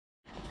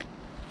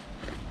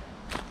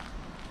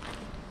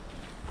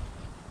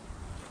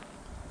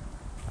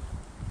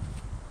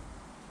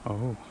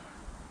Oh,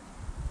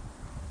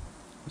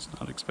 I was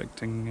not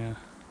expecting that.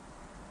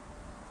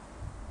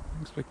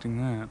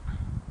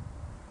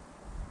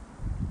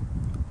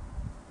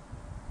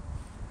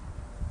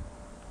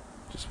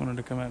 Just wanted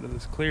to come out of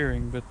this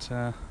clearing, but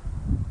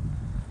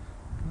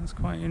that's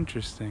quite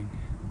interesting.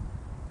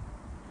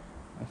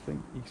 I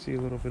think you can see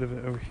a little bit of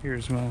it over here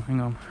as well.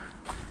 Hang on,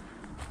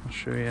 I'll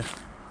show you.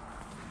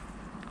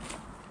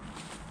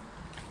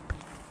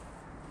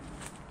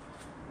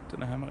 Don't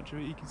know how much of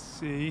it you can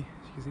see.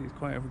 As you can see, it's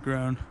quite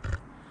overgrown.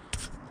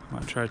 I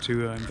might try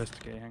to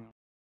investigate. Hang on.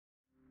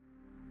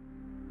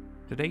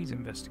 Today's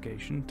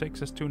investigation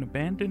takes us to an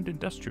abandoned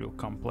industrial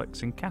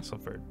complex in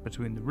Castleford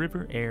between the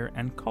River Aire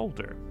and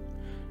Calder.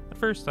 At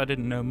first I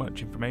didn't know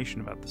much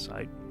information about the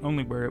site,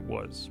 only where it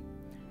was.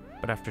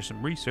 But after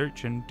some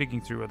research and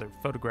digging through other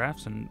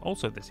photographs and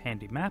also this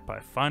handy map, I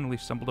finally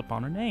stumbled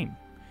upon a name: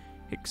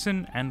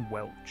 Hickson and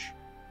Welch.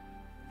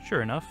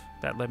 Sure enough,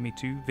 that led me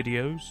to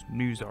videos,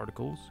 news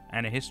articles,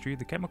 and a history of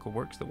the chemical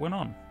works that went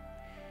on.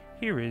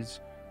 Here is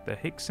the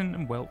Hickson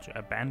and Welch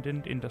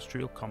Abandoned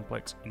Industrial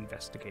Complex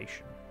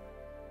Investigation.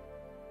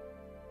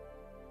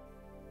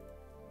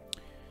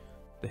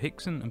 The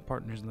Hickson and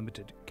Partners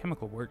Limited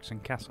chemical works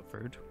in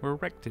Castleford were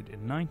erected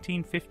in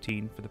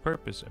 1915 for the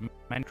purpose of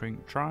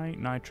manufacturing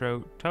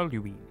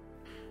trinitrotoluene.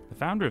 The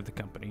founder of the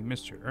company,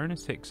 Mr.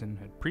 Ernest Hickson,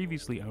 had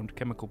previously owned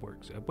chemical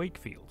works at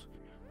Wakefield,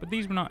 but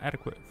these were not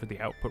adequate for the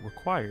output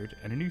required,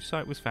 and a new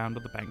site was found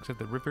on the banks of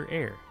the River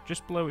Aire,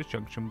 just below its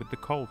junction with the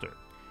Calder,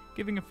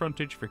 giving a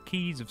frontage for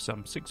quays of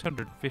some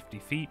 650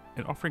 feet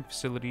and offering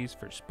facilities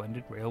for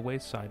splendid railway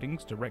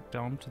sidings direct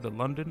on to the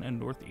London and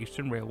North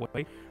Eastern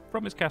Railway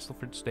from its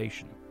Castleford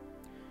station.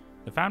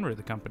 The founder of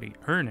the company,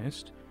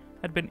 Ernest,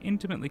 had been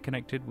intimately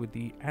connected with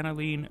the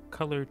aniline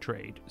colour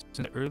trade since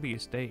the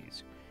earliest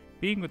days,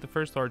 being with the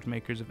first large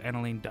makers of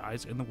aniline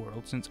dyes in the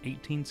world since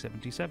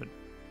 1877.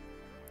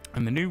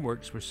 And the new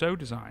works were so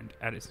designed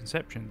at its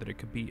inception that it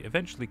could be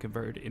eventually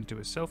converted into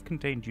a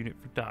self-contained unit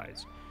for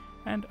dyes,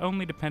 and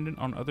only dependent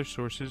on other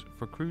sources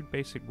for crude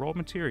basic raw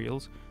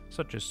materials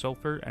such as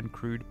sulfur and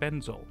crude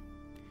benzol.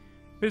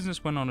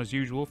 Business went on as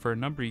usual for a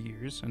number of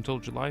years until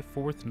July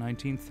 4th,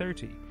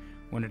 1930,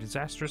 when a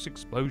disastrous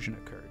explosion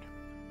occurred.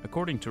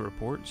 According to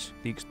reports,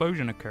 the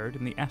explosion occurred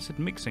in the acid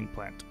mixing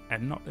plant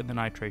and not in the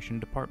nitration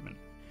department.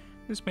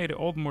 This made it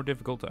all the more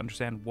difficult to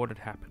understand what had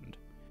happened.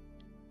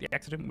 The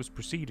accident was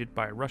preceded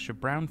by a rush of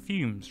brown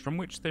fumes from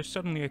which there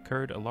suddenly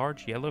occurred a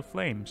large yellow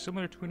flame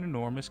similar to an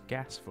enormous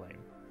gas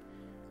flame.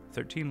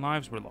 13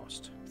 lives were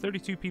lost,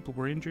 32 people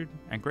were injured,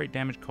 and great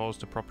damage caused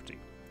to property.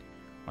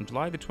 On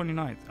July the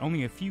 29th,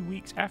 only a few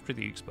weeks after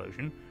the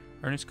explosion,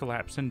 Ernest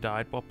collapsed and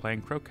died while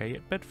playing croquet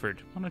at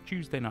Bedford on a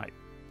Tuesday night.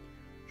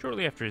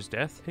 Shortly after his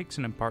death,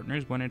 Hickson and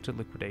Partners went into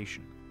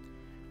liquidation.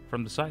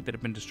 From the site that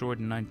had been destroyed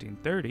in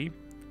 1930,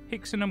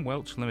 Hickson and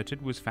Welch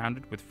Limited was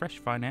founded with fresh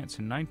finance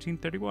in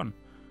 1931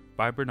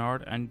 by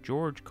Bernard and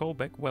George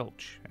Colbeck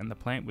Welch, and the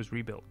plant was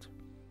rebuilt.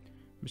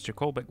 Mr.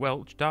 Colbeck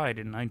Welch died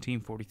in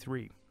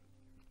 1943.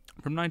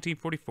 From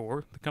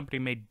 1944, the company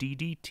made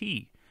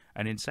DDT,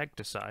 an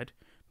insecticide,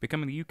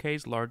 becoming the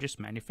UK's largest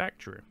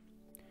manufacturer.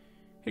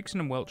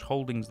 Hickson & Welch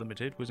Holdings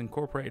Limited was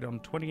incorporated on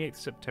 28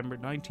 September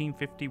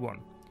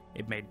 1951.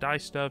 It made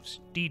dyestuffs,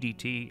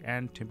 DDT,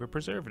 and timber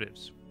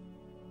preservatives.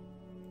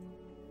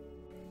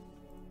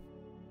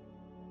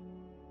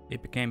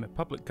 It became a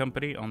public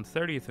company on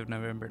 30th of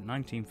November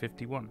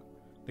 1951.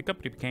 The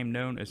company became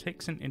known as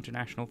Hickson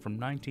International from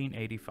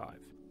 1985.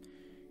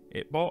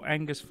 It bought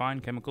Angus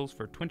Fine Chemicals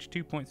for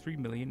 $22.3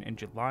 million in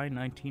July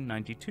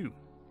 1992.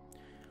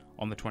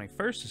 On the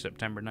 21st of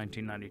September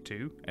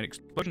 1992, an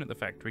explosion at the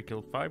factory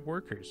killed 5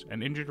 workers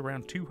and injured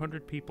around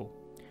 200 people.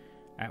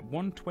 At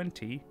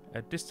 1:20,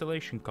 a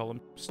distillation column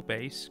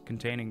base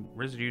containing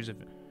residues of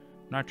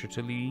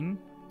nitrotoluene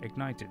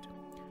ignited.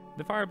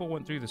 The fireball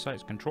went through the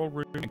site's control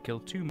room and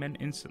killed 2 men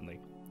instantly.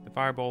 The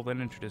fireball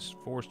then entered a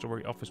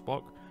 4-story office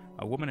block.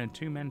 A woman and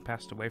 2 men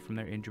passed away from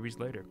their injuries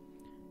later.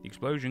 The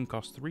explosion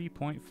cost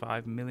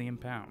 £3.5 million.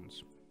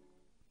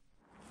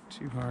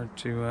 Too hard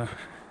to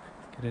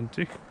get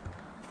into.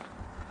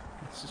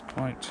 This is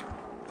quite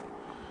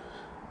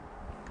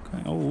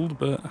old,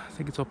 but I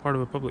think it's all part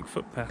of a public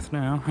footpath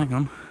now. Hang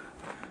on.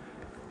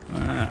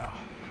 Wow.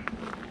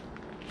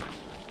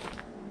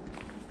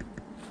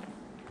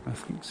 I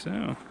think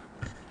so.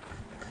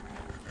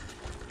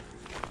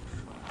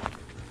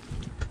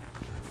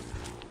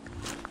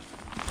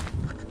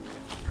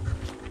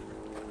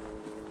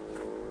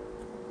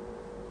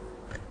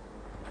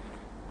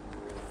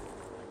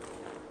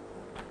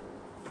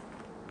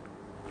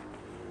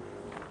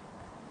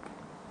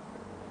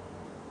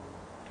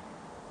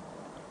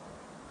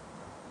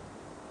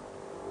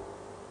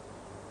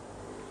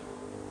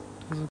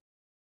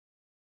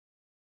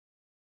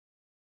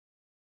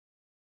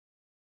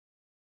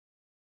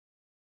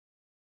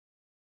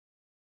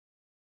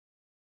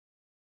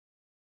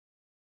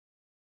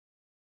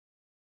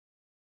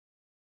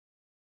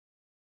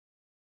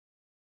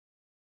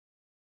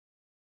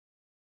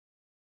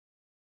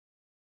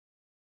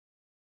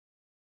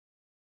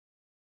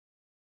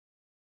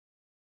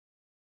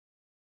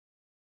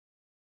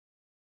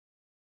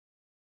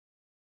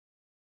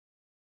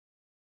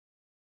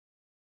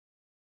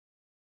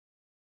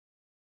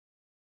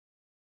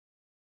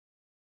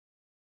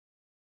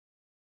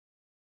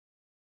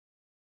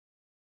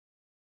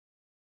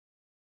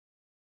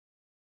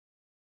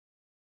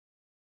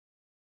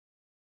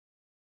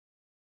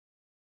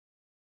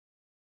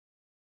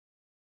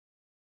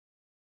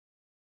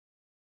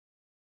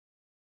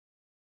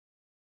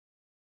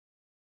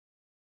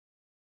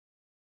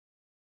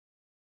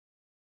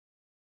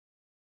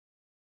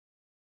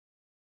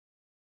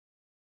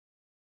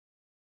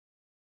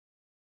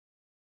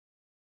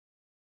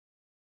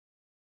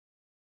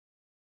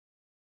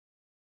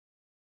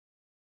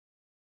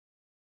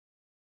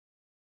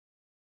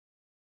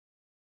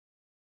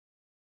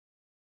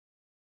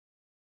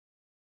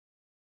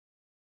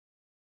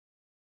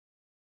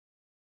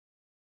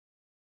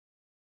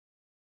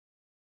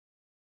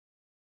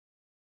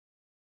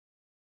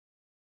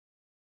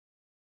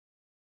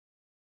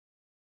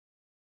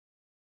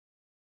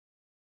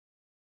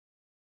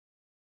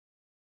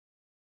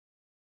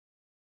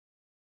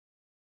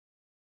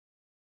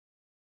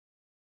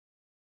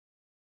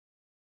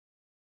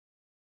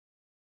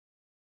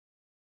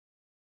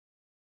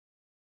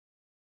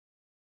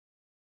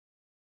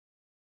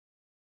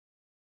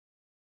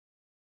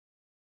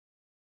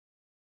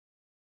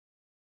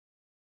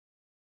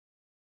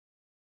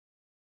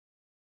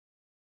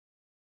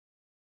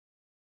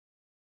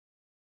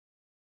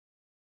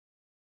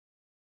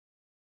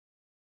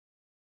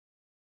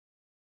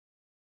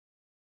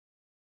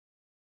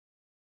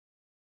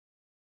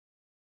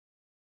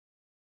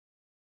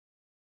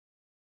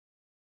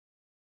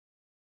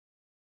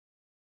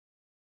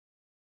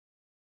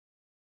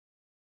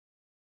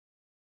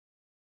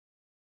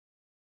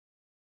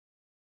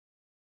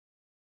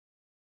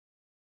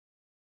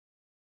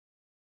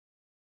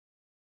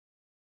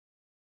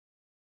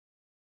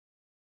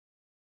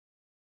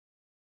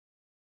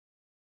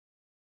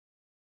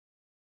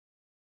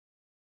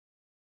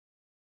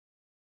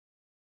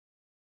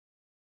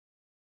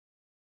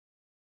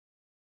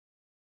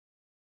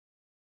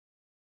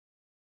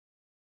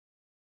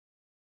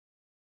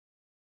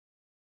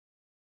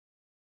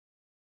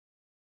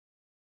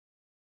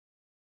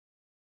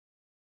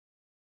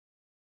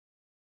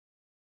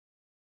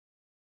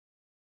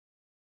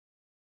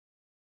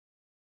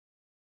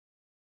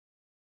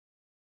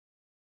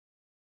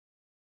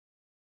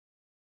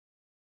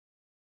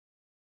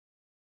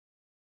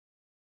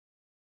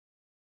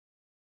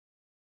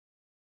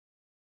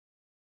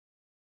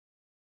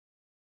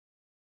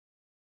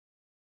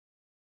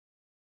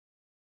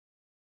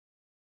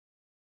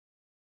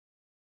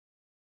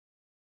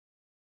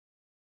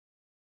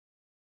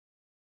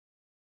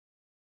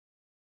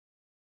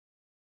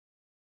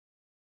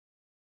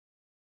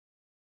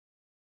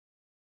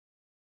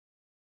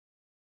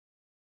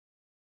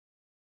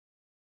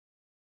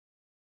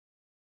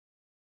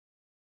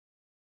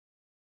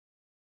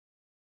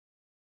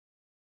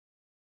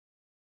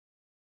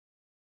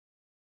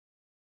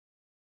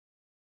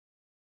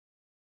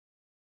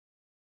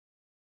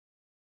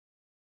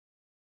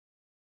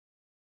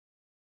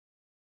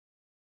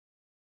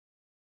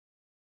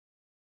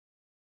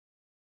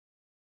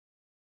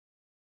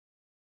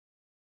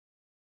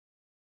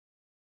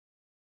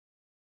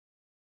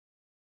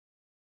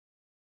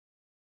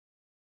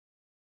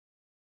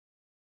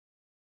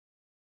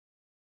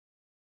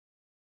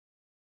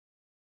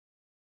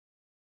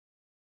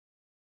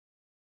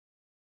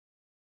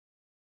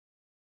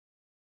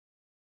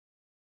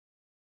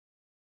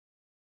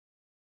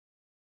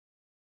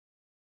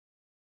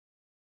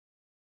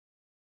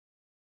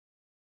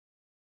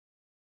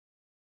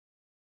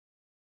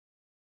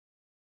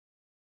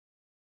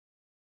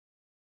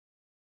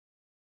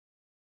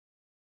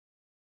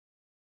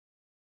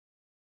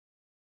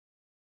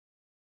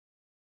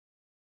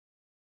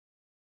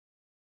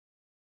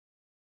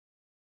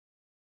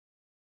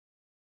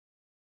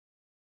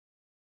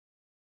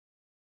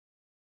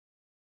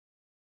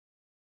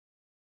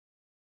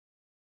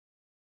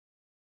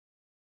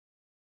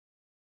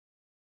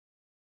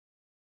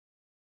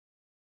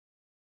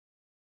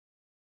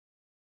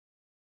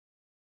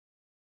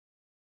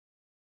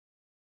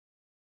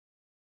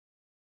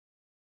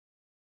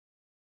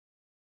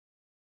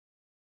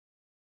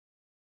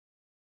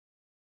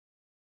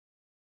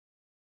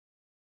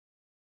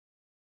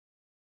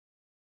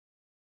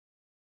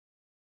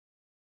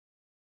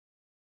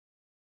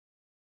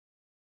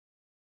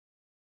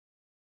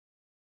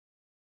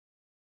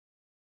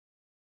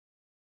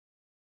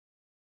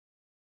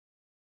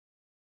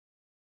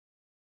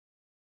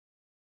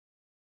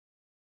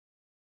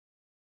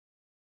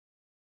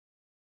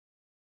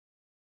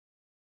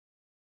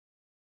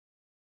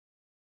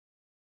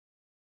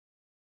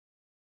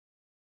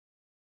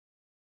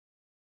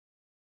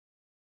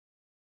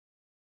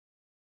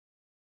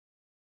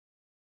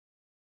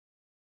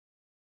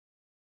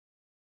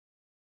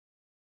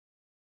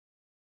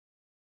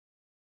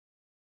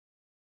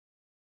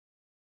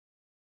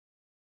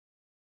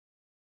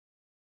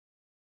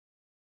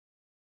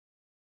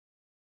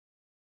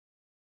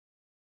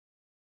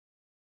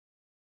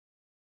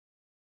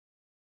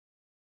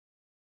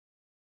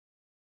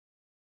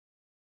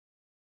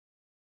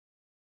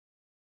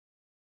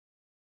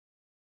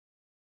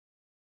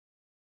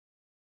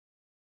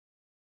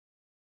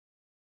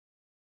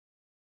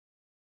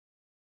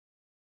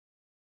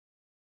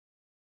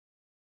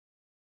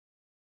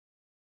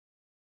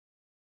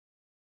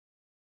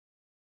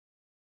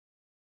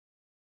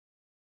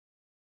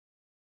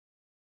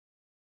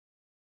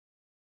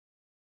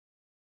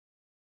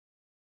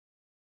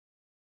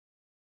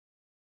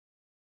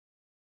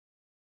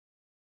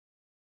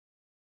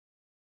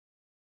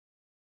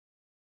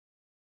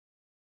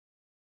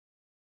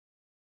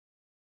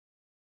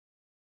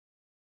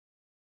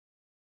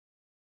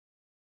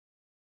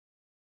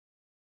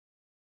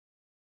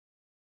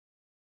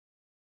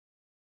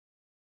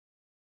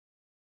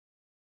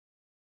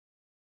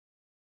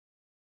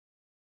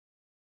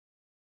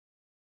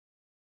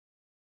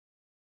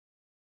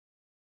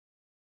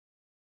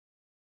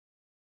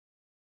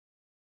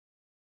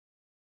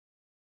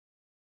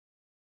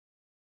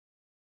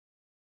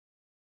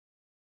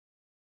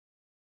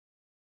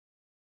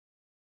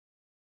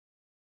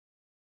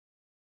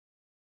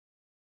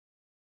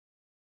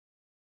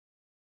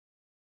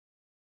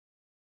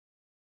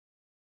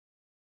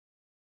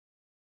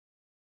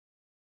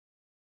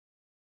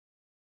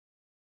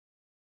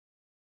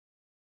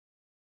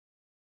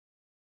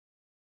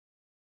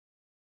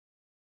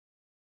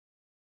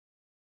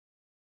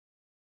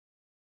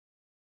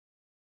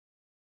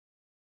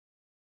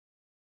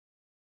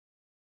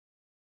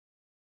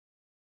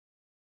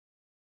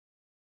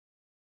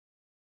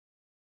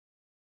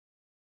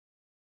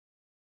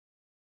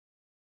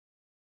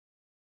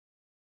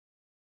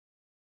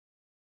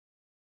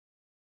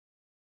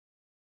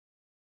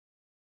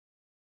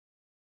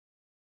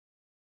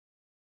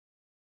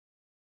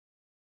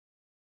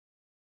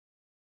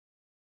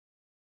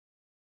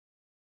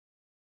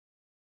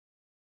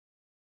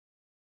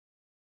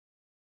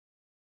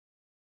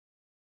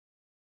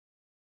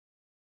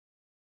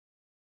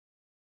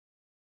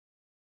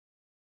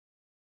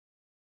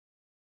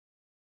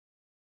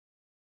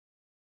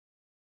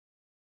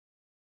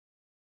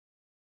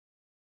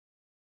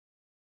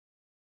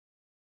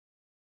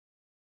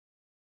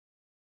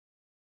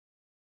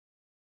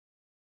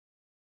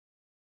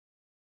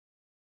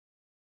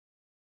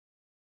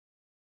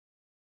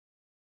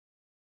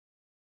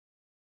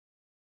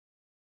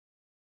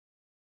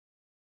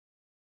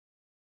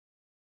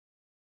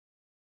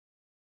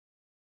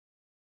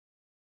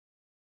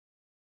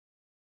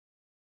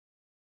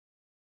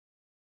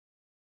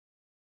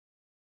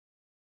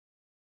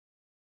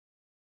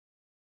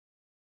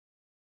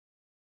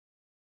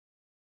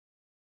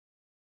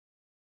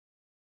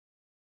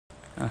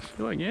 I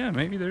feel like, yeah,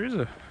 maybe there is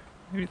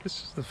maybe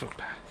this is the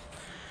footpath.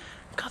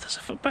 God, there's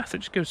a footpath that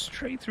just goes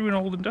straight through an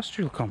old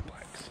industrial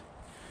complex.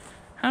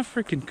 How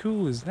freaking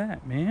cool is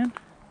that, man?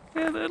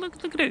 Yeah,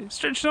 look at it. It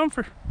stretches on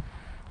for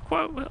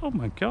quite, oh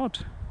my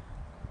God.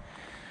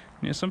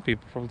 Yeah, some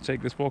people probably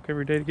take this walk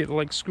every day to get to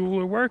like school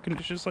or work, and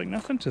it's just like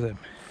nothing to them.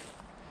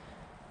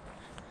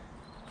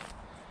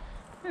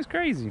 It's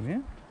crazy,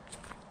 man.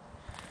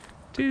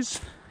 It is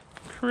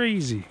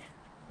crazy.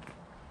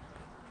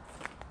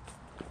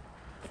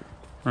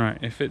 Right,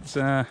 if it's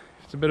a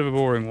bit of a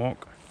boring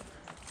walk,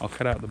 I'll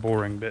cut out the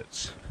boring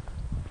bits.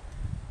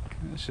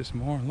 It's just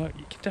more, look,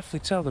 you can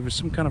definitely tell there was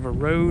some kind of a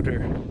road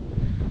or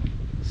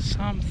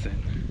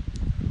something.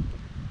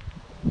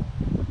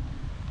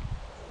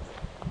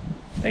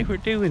 They were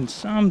doing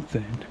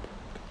something.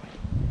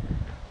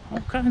 All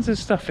kinds of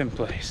stuff in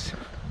place.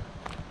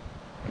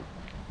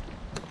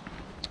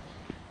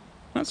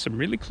 That's some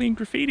really clean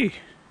graffiti.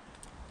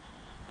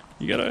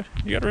 You gotta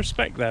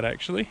respect that,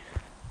 actually.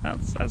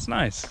 That's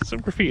nice. Some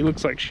graffiti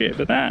looks like shit,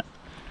 but I'd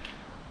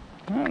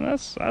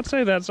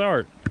say that's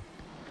art.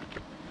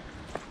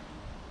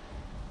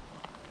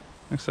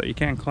 Looks like you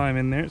can climb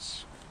in there.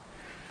 It's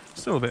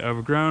still a bit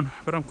overgrown,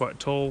 but I'm quite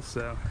tall,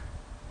 so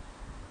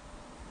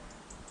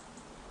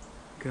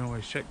you can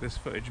always check this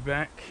footage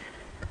back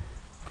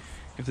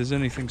if there's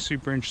anything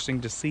super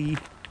interesting to see.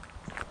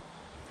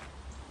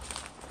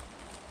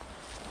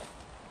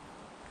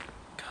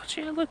 God,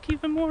 yeah, look,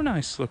 even more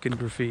nice looking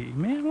graffiti.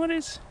 Man, what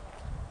is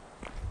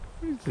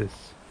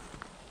this?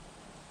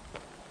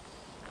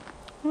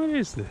 What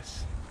is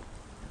this?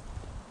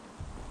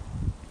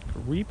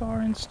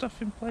 Rebar and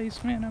stuff in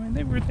place, man. I mean,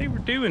 they were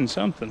doing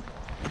something.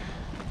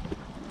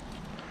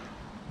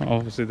 Well,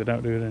 obviously they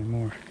don't do it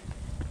anymore.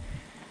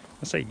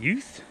 I say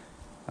youth?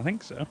 I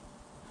think so.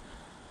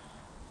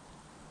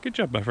 Good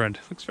job, my friend.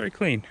 Looks very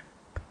clean.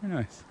 Very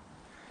nice.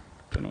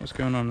 Don't know what's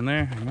going on in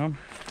there. Hang on.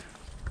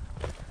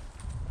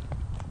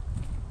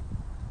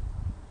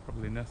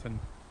 Probably nothing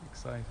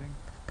exciting.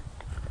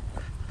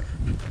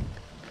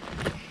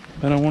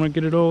 But I want to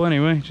get it all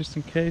anyway, just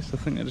in case. I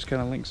think that just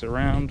kind of links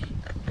around.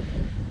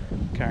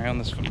 Carry on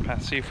this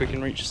footpath, see if we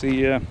can reach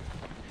the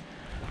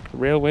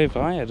railway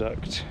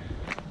viaduct.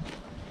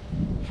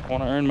 If I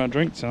want to earn my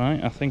drink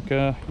tonight, I think,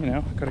 you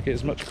know, I've got to get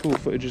as much cool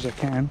footage as I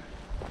can.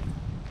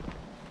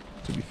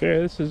 To be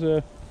fair, this is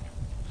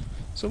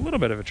it's a little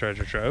bit of a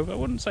treasure trove. I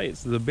wouldn't say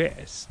it's the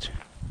best,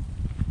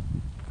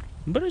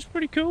 but it's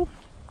pretty cool.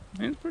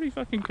 It's pretty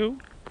fucking cool.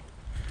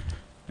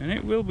 And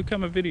it will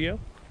become a video.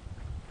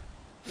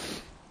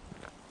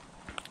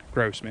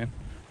 Gross, man.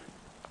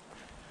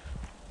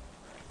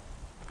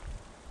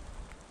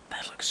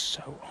 That looks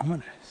so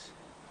ominous.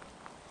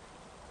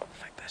 In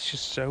fact, that's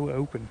just so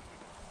open.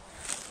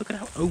 Look at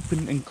how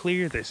open and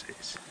clear this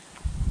is.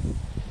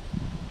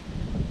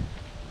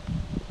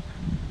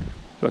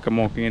 It's like I'm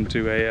walking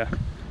into a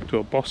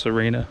boss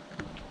arena.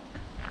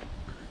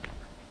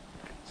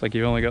 It's like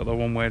you've only got the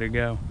one way to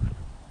go.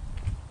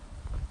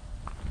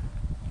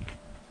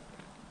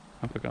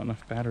 I hope I got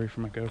enough battery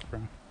for my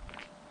GoPro.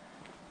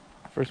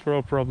 First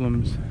world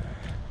problems.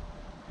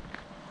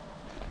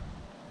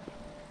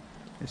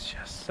 It's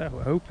just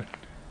so open.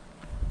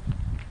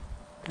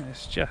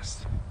 It's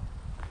just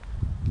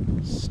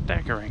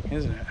staggering,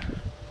 isn't it?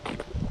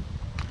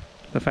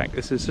 The fact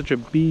this is such a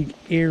big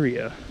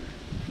area.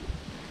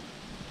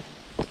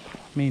 I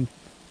mean,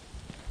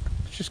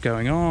 it's just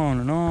going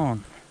on and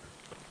on.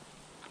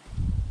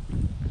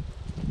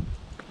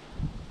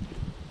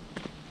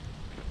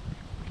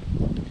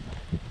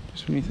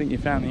 Just when you think you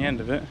found the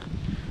end of it.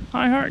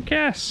 I heart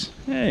Cass.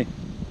 Hey.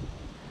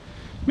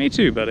 Me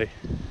too, buddy.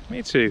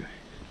 Me too.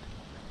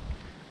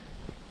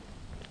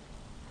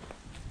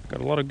 Got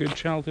a lot of good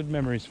childhood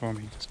memories for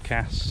me. It's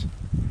Cass.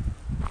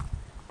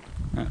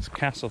 That's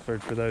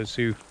Castleford for those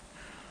who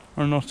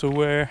are not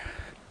aware.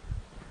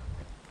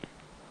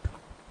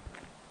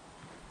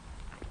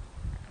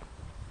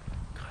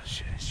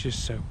 Gosh, it's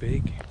just so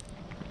big.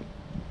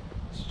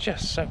 It's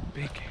just so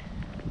big.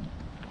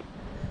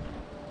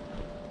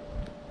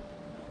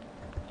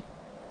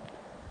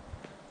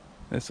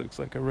 This looks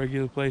like a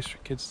regular place for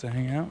kids to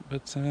hang out,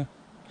 but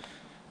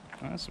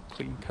that's some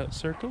clean cut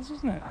circles,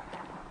 isn't it?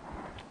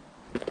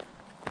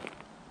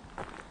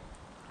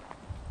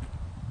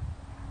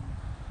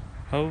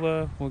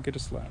 We'll get a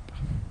slap.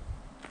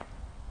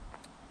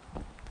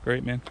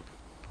 Great, man.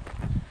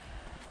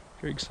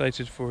 Very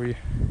excited for you.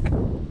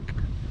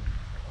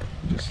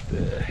 Just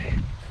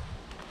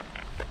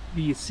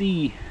do you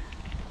see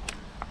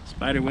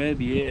spiderweb?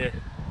 Yeah.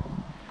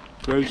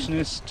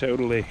 Grossness,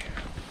 totally.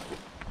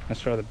 Let's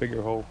try the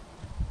bigger hole.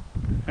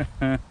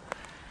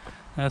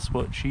 That's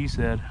what she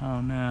said.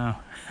 Oh no.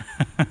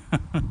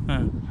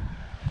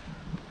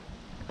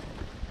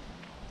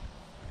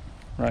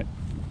 Right.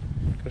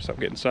 Gotta stop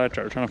getting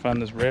sidetracked. We're trying to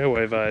find this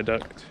railway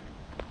viaduct.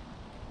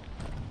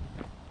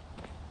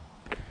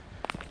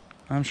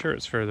 I'm sure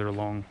it's further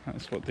along.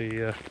 That's what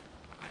the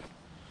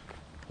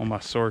all my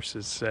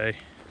sources say.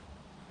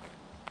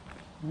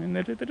 I mean,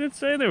 they did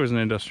say there was an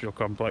industrial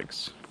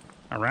complex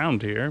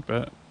around here,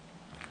 but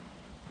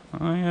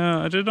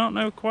I did not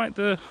know quite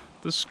the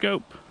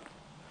scope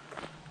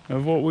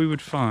of what we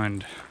would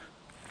find,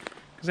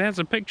 because they had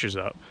some pictures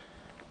up,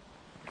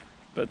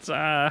 but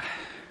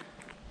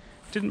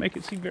didn't make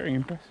it seem very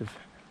impressive.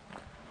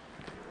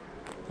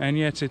 And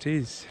yet it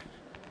is.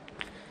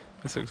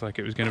 This looks like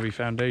it was going to be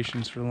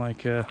foundations for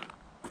like a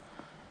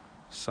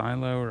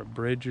silo or a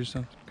bridge or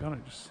something. God,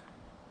 it just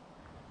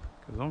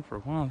goes on for a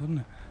while, doesn't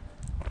it?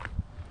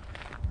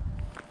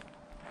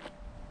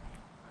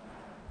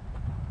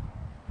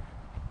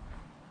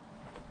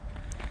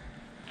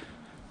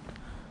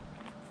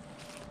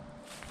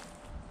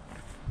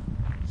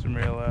 Some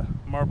real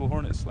Marble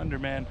Hornet Slender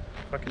Man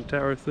fucking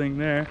tower thing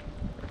there.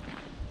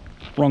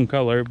 Wrong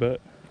color, but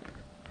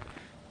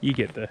you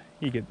get the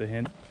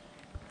hint.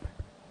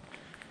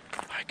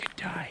 I could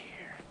die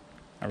here.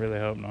 I really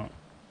hope not.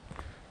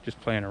 Just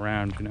playing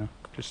around, you know.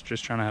 Just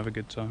trying to have a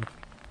good time.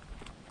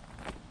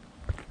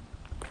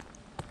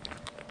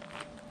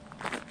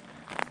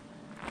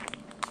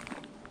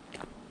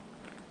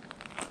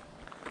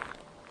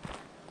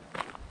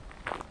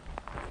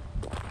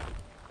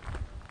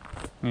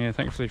 Yeah,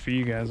 thankfully for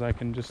you guys, I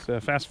can just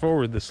fast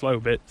forward the slow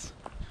bits.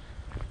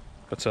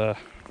 But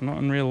not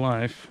in real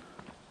life.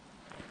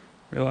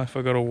 Real life,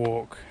 I gotta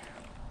walk.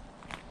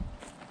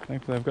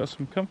 Thankfully, I've got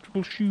some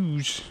comfortable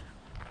shoes.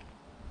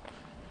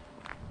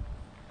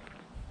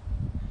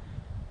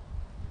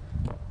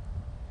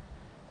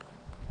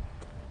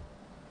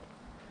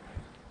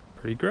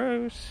 Pretty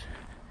gross.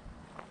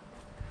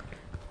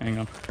 Hang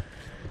on.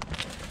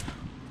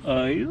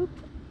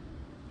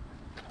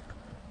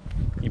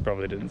 You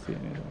probably didn't see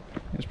anything.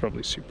 It's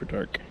probably super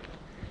dark. In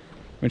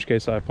which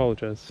case, I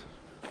apologize.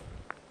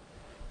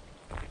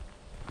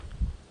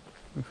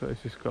 Looks like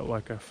it's just got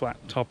like a flat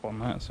top on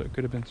that, so it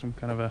could have been some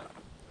kind of a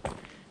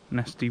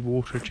nasty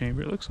water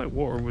chamber. It looks like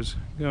water was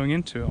going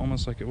into it,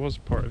 almost like it was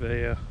part of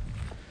an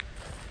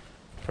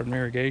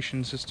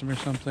irrigation system or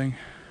something.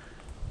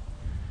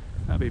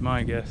 That'd be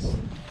my guess.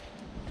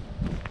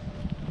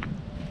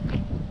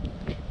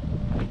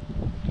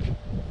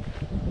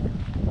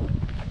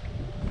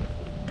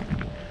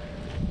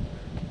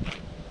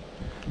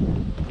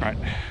 Right.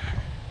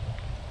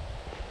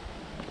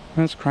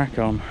 Let's crack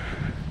on.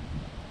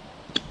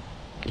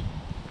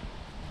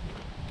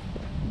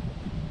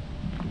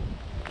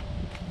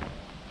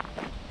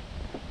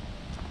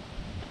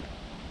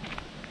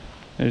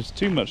 There's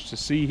too much to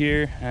see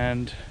here,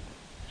 and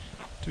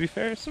to be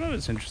fair, some of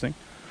it's interesting.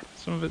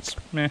 Some of it's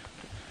meh.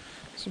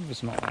 Some of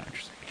it's not that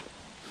interesting.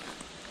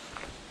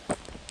 I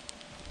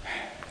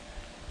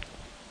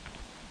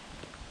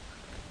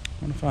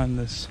want to find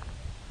this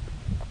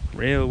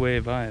railway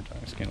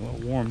viaduct. It's getting a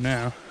little warm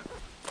now.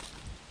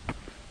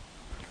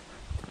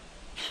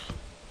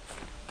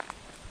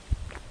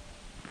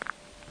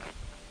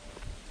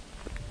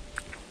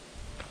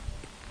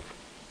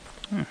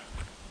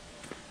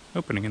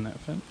 Opening in that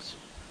fence.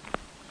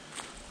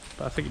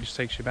 But I think it just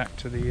takes you back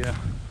to the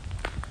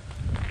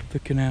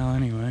canal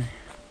anyway.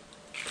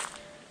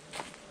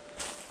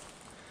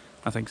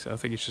 I think so. I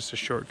think it's just a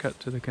shortcut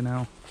to the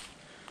canal.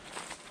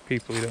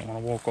 People who don't want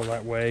to walk all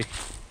that way.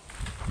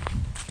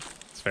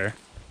 It's fair.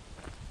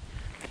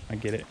 I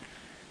get it.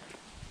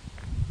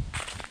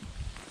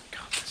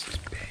 God, this is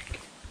big.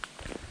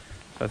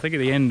 So I think at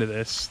the end of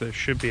this, there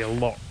should be a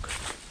lock.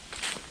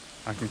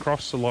 I can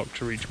cross the lock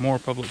to reach more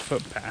public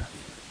footpath.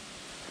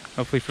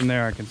 Hopefully from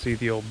there I can see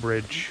the old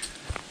bridge.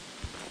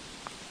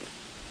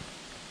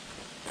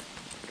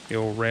 The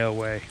old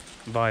railway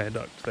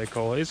viaduct, they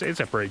call it. It's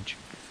a bridge,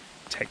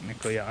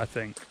 technically, I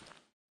think.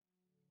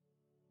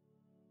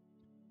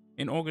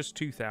 In August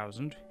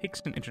 2000,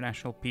 Hickson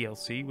International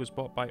plc was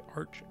bought by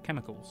Arch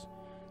Chemicals.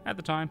 At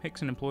the time,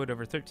 Hickson employed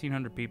over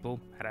 1,300 people,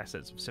 had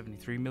assets of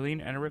 $73 million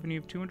and a revenue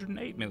of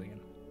 $208 million.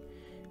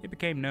 It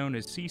became known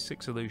as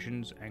C6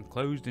 Solutions and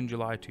closed in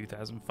July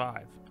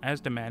 2005, as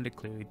demand had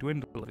clearly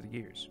dwindled over the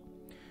years.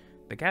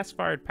 The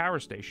gas-fired power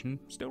station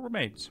still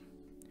remains.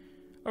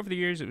 Over the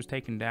years it was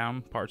taken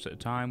down, parts at a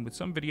time, with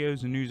some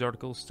videos and news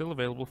articles still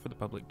available for the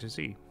public to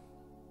see.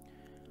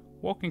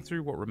 Walking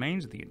through what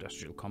remains of the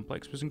industrial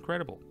complex was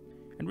incredible,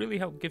 and really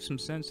helped give some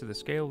sense of the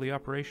scale of the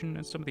operation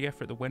and some of the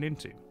effort that went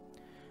into.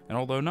 And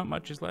although not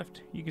much is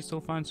left, you can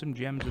still find some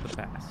gems of the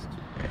past.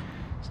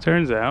 It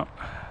turns out,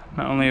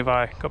 not only have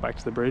I got back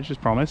to the bridge as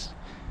promised,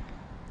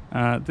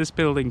 this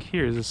building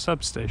here is a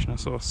substation. I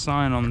saw a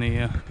sign on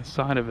the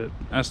side of it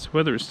as to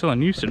whether it's still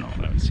in use or not.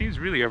 Now, it seems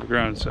really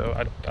overgrown,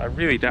 so I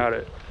really doubt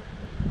it.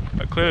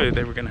 But clearly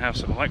they were going to have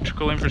some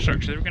electrical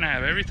infrastructure, they were going to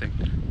have everything.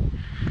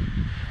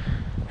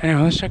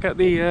 Anyway, let's check out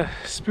the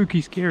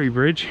spooky, scary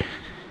bridge.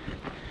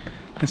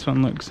 This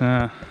one looks,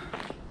 yeah,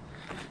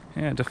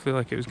 definitely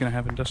like it was going to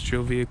have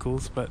industrial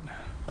vehicles, but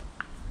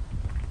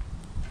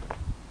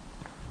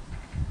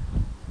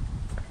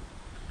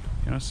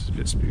you know, it's a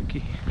bit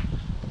spooky.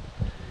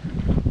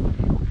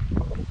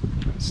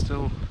 It's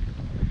still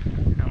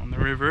out on the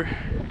river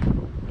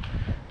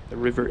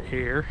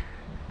Air.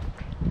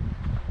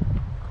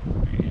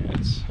 Yeah,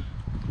 it's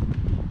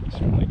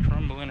certainly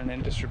crumbling and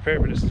in disrepair,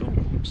 but it's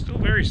still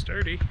very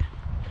sturdy.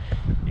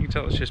 You can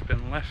tell it's just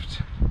been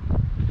left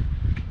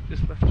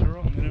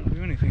they don't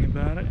do anything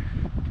about it.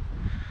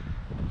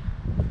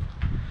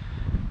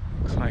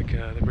 Looks like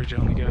the bridge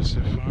only goes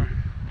so far,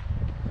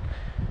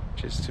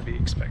 which is to be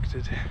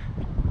expected.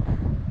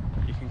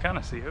 You can kind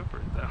of see over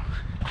it though.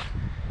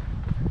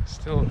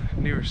 Still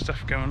newer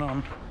stuff going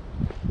on.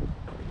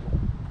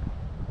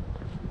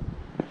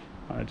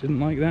 I didn't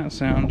like that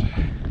sound.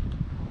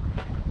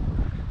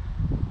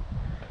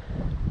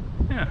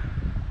 Yeah.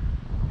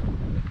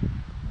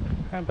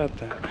 How about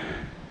that?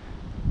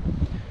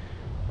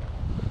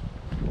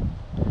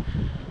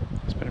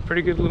 It's been a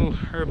pretty good little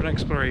urban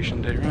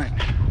exploration day, right?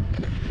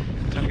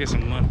 Time to get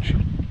some lunch.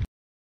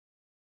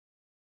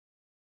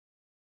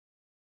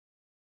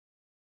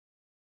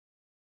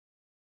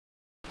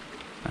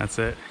 That's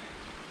it.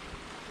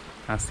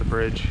 That's the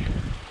bridge.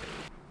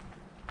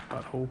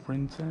 Butthole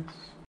Princess.